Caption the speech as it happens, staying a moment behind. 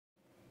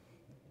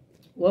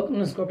Welcome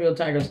to Scorpio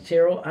Tiger's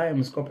Tarot. I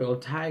am Scorpio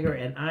Tiger,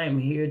 and I am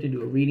here to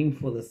do a reading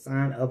for the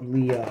sign of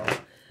Leo.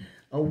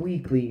 A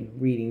weekly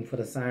reading for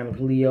the sign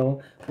of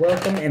Leo.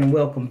 Welcome and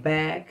welcome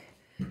back.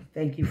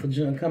 Thank you for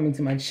coming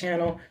to my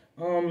channel.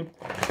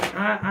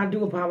 I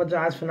do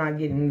apologize for not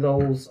getting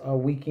those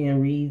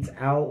weekend reads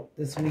out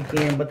this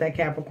weekend, but that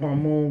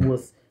Capricorn moon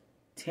was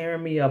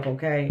tearing me up,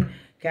 okay?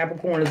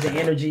 Capricorn is the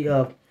energy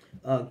of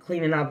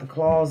cleaning out the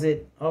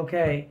closet,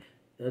 okay?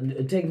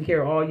 Taking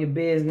care of all your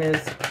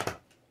business.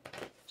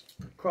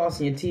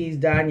 Crossing your T's,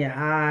 dotting your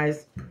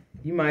I's.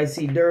 You might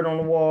see dirt on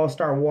the wall,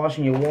 start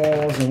washing your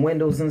walls and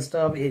windows and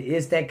stuff.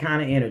 It's that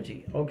kind of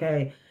energy,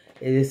 okay?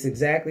 It is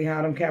exactly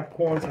how them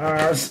Capricorns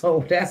are.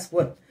 So that's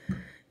what,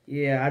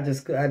 yeah, I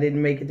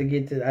didn't make it to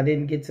get to, I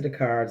didn't get to the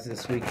cards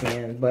this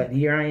weekend. But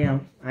here I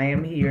am. I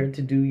am here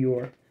to do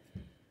your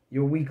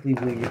weekly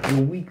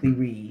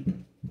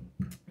read.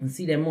 And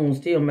see that moon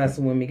still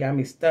messing with me. Got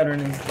me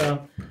stuttering and stuff.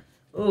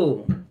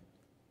 Ooh.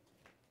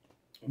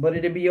 But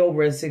it'll be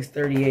over at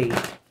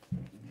 6:38.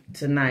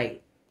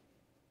 Tonight,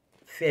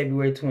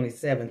 February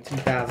 27,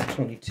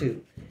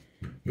 2022,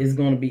 is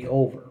going to be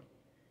over.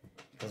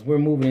 Because we're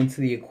moving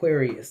into the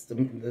Aquarius, the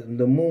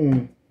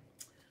moon.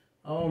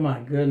 Oh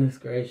my goodness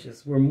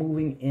gracious. We're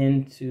moving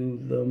into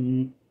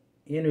the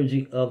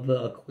energy of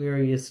the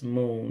Aquarius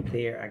moon.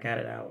 There, I got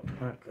it out.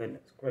 My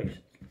goodness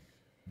gracious.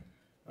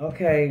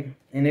 Okay,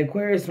 and the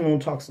Aquarius moon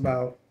talks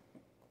about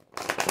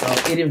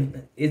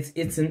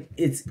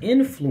its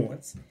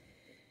influence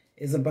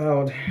is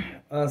about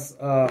us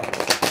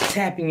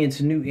tapping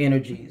into new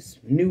energies,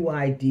 new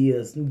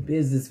ideas, new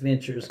business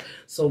ventures.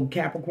 So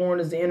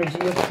Capricorn is the energy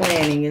of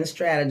planning and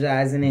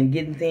strategizing and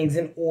getting things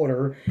in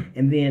order.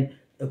 And then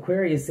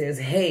Aquarius says,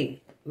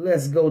 hey,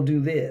 let's go do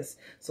this.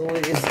 So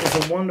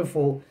it's a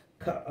wonderful,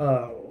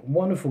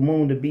 wonderful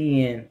moon to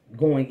be in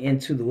going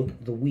into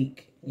the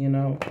week, you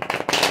know.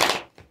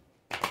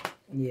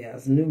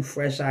 Yes, new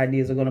fresh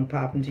ideas are going to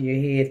pop into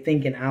your head,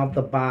 thinking out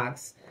the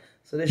box.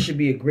 So this should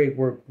be a great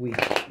work week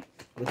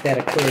with that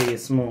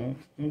Aquarius moon,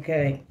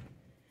 okay?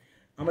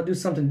 I'm going to do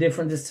something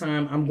different this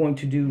time. I'm going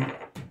to do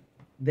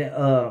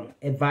the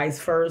advice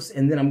first,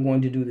 and then I'm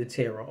going to do the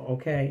tarot,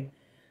 okay?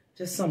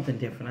 Just something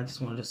different. I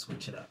just wanted to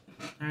switch it up,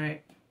 all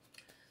right?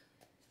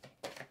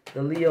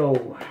 The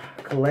Leo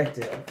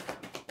Collective.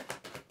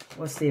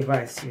 What's the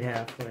advice you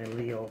have for the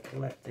Leo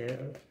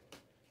Collective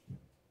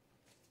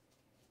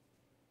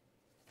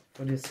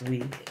for this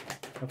week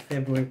of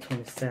February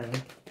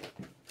 27th?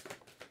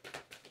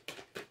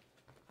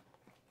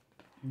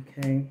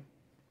 Okay.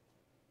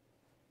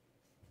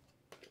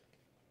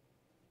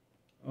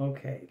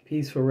 Okay.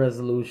 Peaceful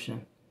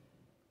resolution.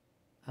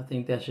 I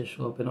think that should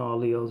show up in all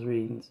Leo's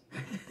readings.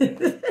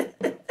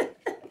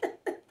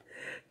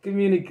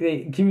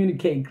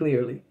 Communicate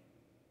clearly.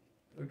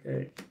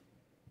 Okay.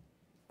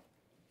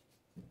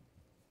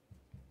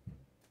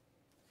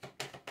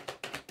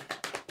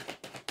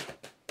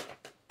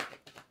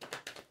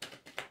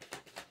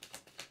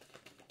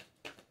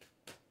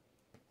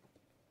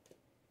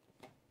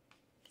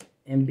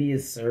 And be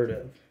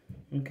assertive,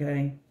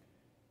 okay?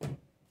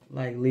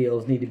 Like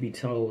Leos need to be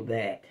told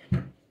that.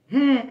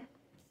 Okay.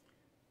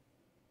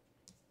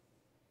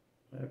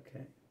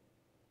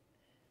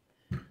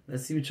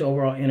 Let's see what your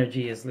overall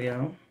energy is,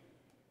 Leo.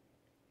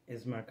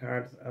 Is my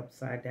cards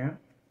upside down?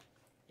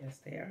 Yes,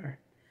 they are.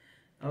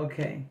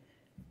 Okay.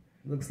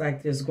 Looks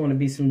like there's going to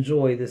be some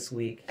joy this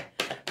week.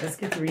 Let's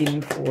get the reading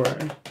for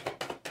the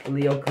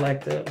Leo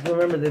Collective.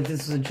 Remember that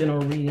this is a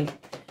general reading.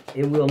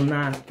 It will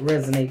not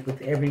resonate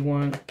with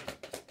everyone.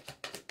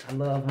 I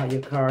love how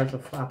your cards are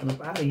flopping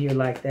up out of here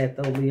like that,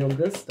 though, Leo.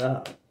 Good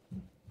stuff.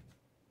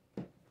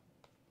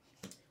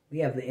 We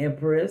have the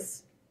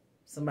Empress.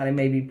 Somebody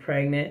may be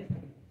pregnant.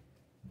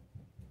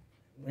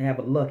 We have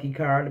a lucky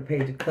card, the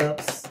Page of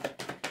Cups.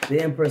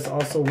 The Empress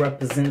also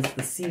represents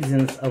the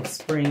seasons of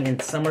spring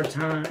and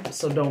summertime,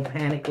 so don't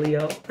panic,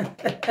 Leo.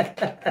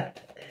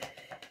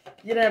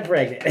 You're not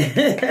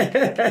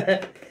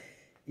pregnant.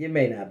 You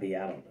may not be,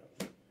 I don't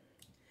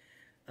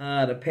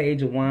know. The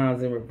Page of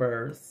Wands in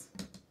reverse.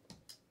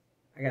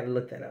 I gotta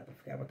look that up. I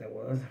forgot what that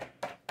was.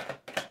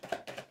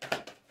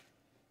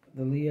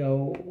 The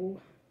Leo.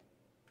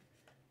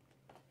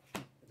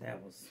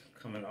 That was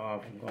coming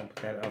off. I'm gonna put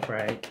that up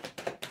right.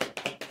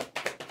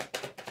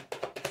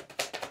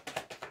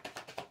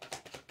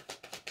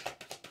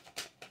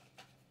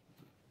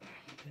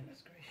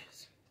 Goodness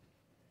gracious.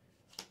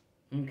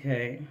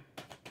 Okay.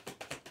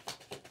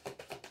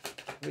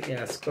 We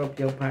got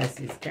Scorpio,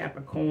 Pisces,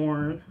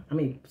 Capricorn.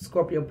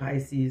 Scorpio,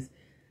 Pisces,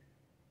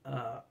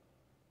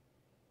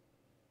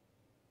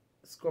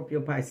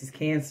 Scorpio, Pisces,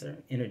 Cancer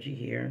energy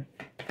here.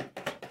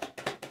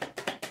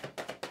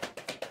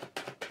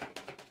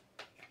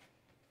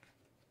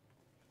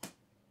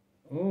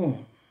 Oh,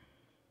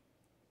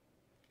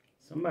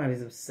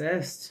 somebody's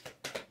obsessed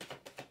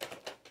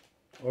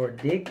or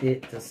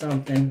addicted to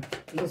something.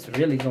 What's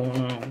really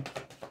going on?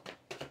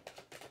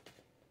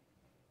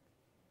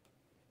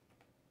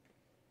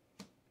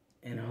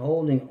 And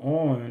holding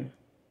on.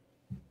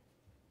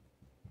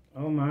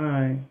 Oh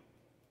my.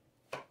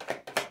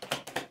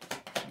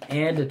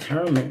 And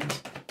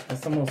determined.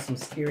 That's almost some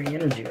scary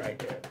energy right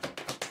there.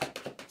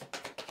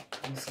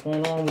 What's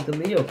going on with the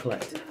Leo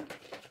collective?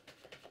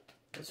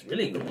 What's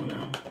really going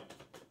on?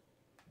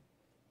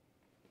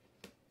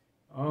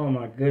 Oh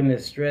my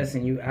goodness,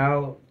 stressing you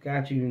out,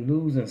 got you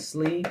losing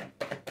sleep.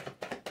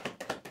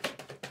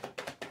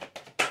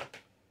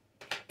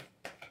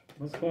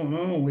 What's going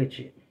on with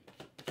you?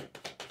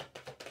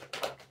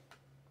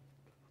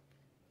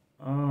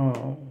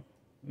 Oh,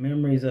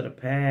 memories of the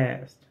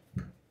past.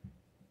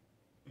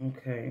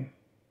 Okay.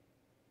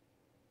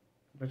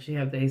 But you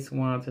have the Ace of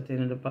Wands at the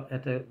end of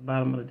at the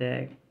bottom of the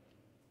deck.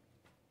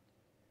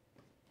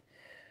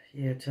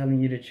 Yeah,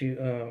 telling you that you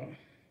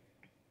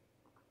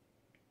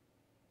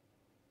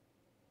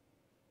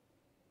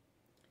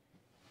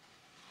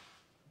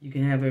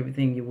can have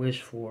everything you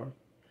wish for.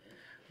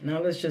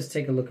 Now let's just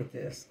take a look at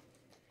this.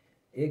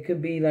 It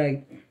could be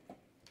like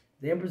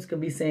the Empress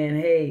could be saying,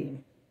 hey,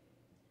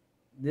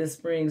 this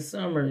spring,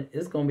 summer,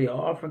 it's going to be an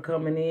offer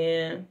coming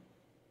in.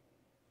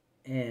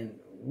 And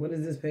what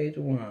is this Page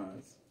of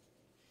Wands?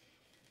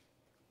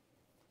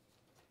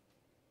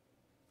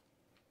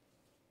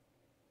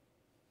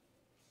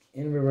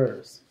 In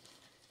reverse.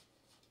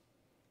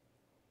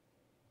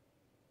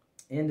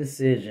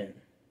 Indecision.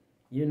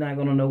 You're not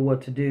going to know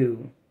what to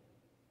do.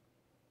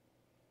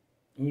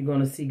 And you're going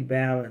to seek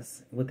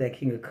balance with that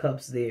King of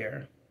Cups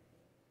there.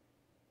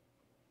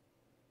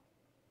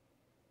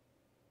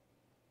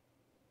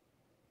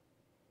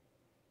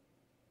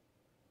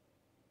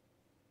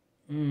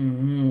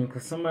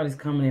 Because somebody's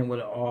coming in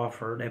with an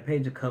offer. That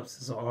Page of Cups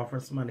is an offer.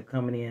 Somebody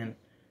coming in.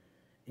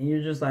 And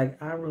you're just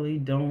like, I really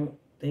don't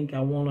think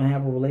I want to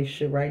have a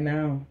relationship right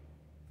now.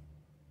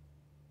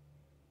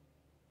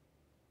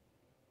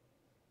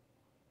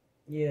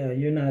 Yeah,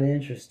 you're not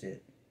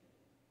interested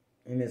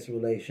in this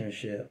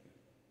relationship.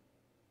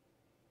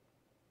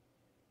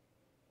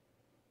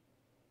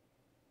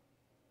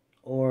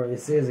 Or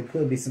it says it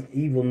could be some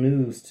evil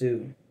news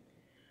too.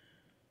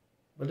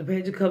 But the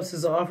Page of Cups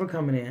is an offer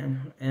coming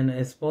in. And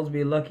it's supposed to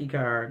be a lucky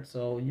card.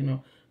 So, you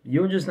know,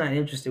 you're just not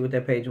interested with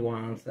that Page of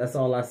Wands. That's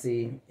all I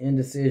see.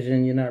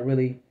 Indecision. You're not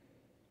really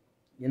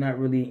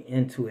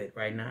into it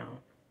right now.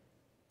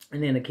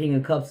 And then the King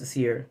of Cups is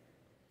here.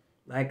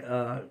 Like,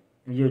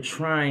 you're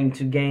trying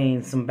to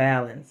gain some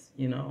balance,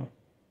 you know,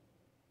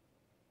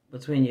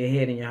 between your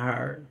head and your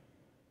heart.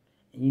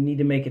 And you need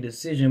to make a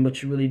decision,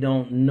 but you really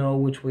don't know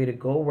which way to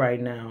go right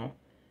now.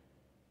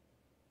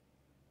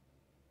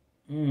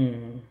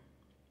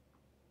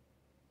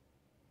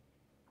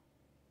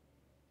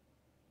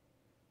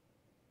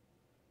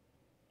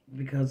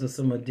 Because of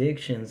some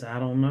addictions, I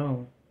don't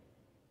know.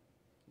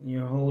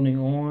 You're holding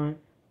on.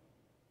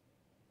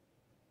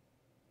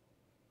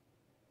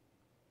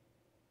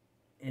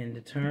 And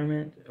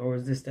determined, or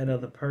is this that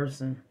other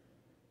person?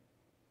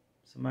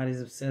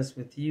 Somebody's obsessed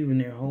with you and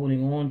they're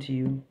holding on to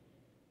you,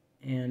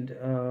 and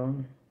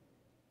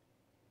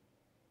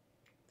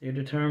they're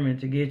determined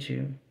to get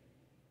you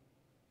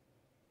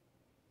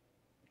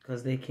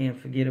because they can't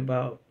forget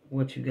about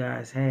what you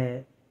guys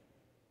had.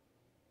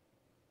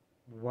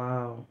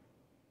 Wow,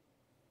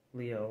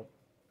 Leo.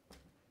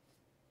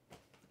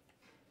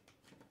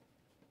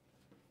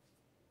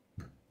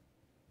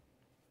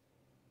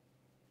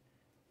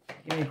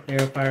 Give me a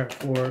clarifier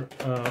for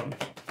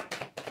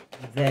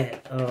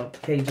that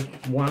Page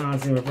of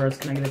Wands in reverse.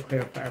 Can I get a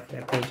clarifier for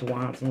that Page of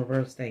Wands in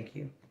reverse? Thank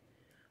you.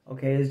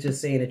 Okay, it's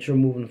just saying that you're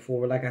moving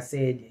forward. Like I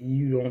said,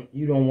 you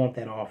don't want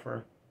that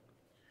offer.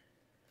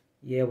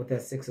 Yeah, with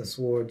that Six of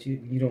Swords,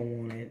 you don't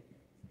want it.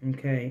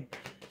 Okay.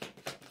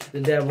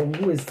 The Devil,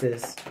 who is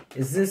this?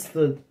 Is this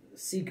the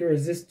Seeker?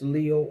 Is this the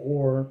Leo?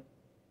 Or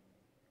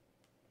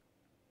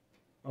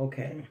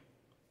okay.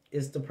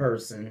 It's the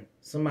person,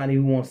 somebody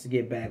who wants to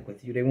get back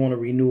with you. They want a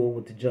renewal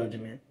with the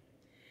Judgment.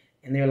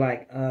 And they're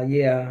like, I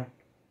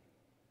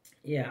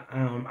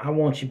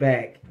want you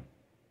back.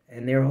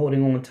 And they're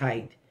holding on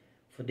tight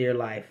for dear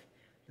life.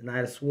 The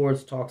Knight of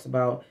Swords talks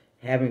about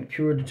having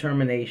pure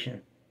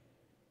determination.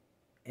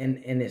 And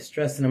it's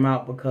stressing them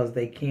out because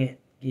they can't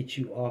get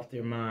you off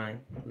their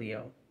mind,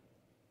 Leo.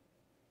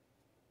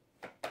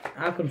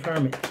 I'll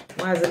confirm it.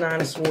 Why is the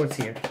Nine of Swords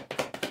here?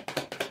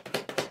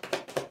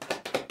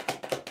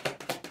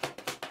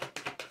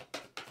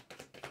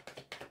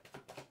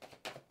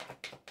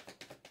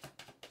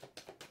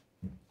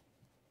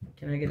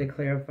 Can I get a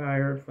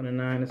clarifier for the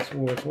Nine of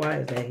Swords? Why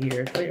is that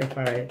here?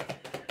 Clarify it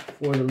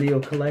for the Leo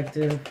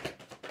collective.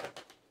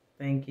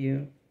 Thank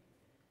you.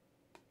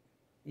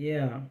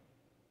 Yeah.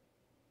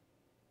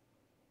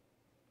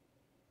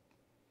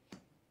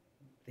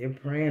 They're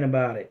praying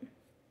about it.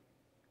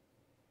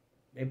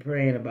 They're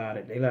praying about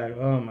it. They're like,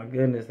 oh my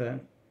goodness,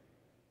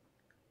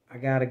 I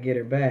gotta get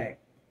her back.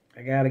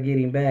 I gotta get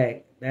him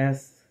back.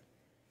 That's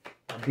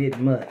a bit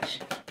much.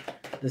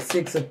 The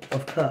Six of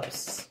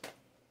Cups.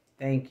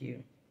 Thank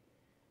you.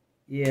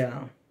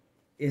 Yeah,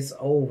 it's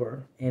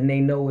over, and they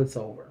know it's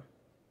over.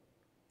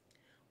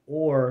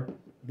 Or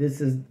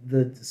this is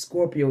the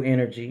Scorpio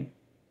energy.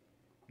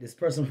 This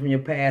person from your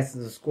past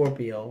is a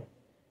Scorpio.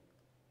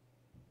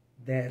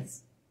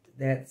 That's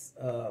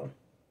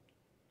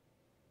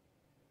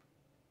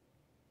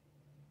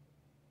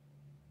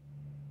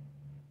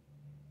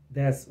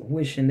that's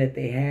wishing that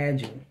they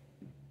had you.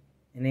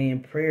 And they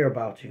in prayer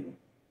about you.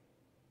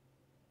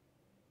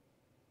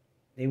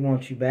 They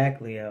want you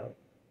back, Leo.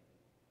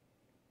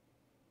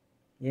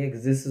 Yeah,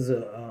 because this is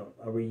a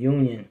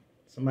reunion.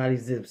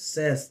 Somebody's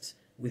obsessed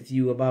with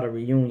you about a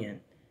reunion.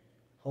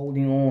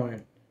 Holding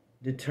on.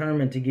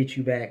 Determined to get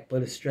you back,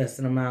 but it's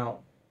stressing them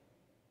out.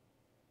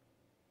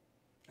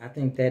 I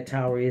think that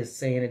Tower is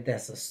saying that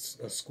that's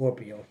a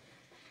Scorpio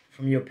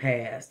from your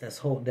past that's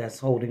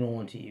holding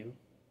on to you.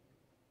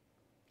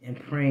 And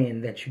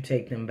praying that you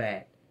take them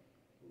back.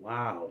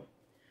 Wow.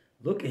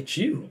 Look at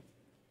you.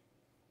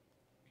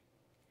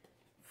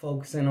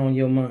 Focusing on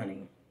your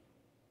money.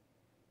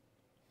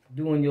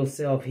 Doing your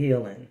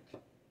self-healing.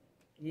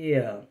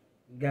 Yeah.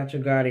 Got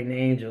your guardian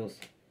angels.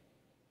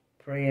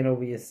 Praying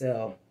over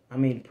yourself.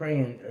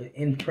 Praying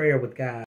in prayer with God.